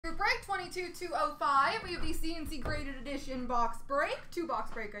Group break 22-205. We have the CNC graded edition box break.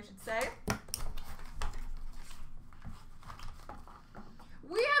 2-box break, I should say.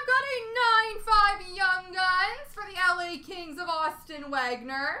 We have got a 9-5 Young Guns for the LA Kings of Austin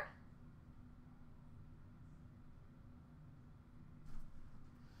Wagner.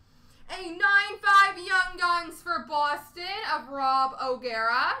 A 9-5 Young Guns for Boston of Rob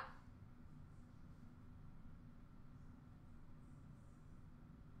O'Gara.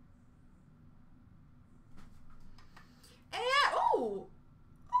 And, oh,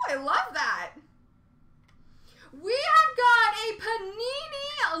 I love that. We have got a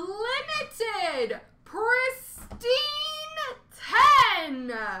Panini Limited Pristine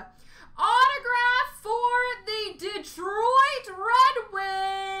 10 autograph for the Detroit Red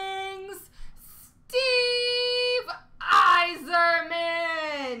Wings, Steve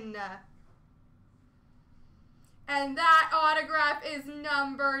Yzerman. And that autograph is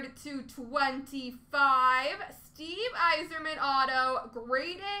numbered to 25. Steve Yzerman auto,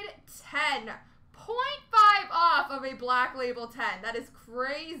 graded 10. 0.5 off of a black label 10. That is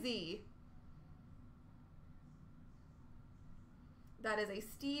crazy. That is a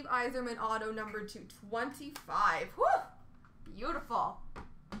Steve Yzerman auto numbered to 25. Whew! Beautiful.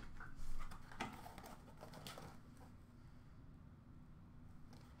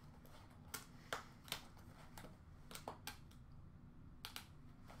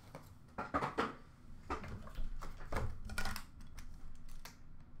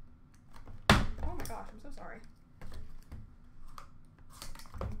 Oh my gosh, I'm so sorry.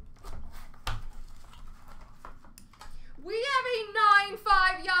 We have a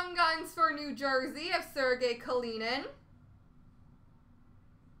 9-5 Young Guns for New Jersey of Sergei Kalinin.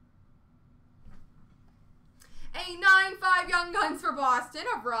 A 9-5 Young Guns for Boston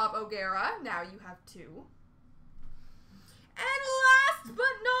of Rob O'Gara. Now you have 2. And last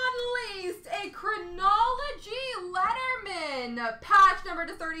but not least, a Chronology Letterman. Patch number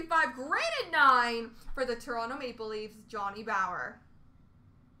to 35, graded 9 for the Toronto Maple Leafs, Johnny Bower.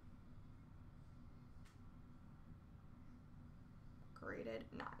 Graded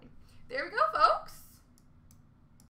 9. There we go, folks.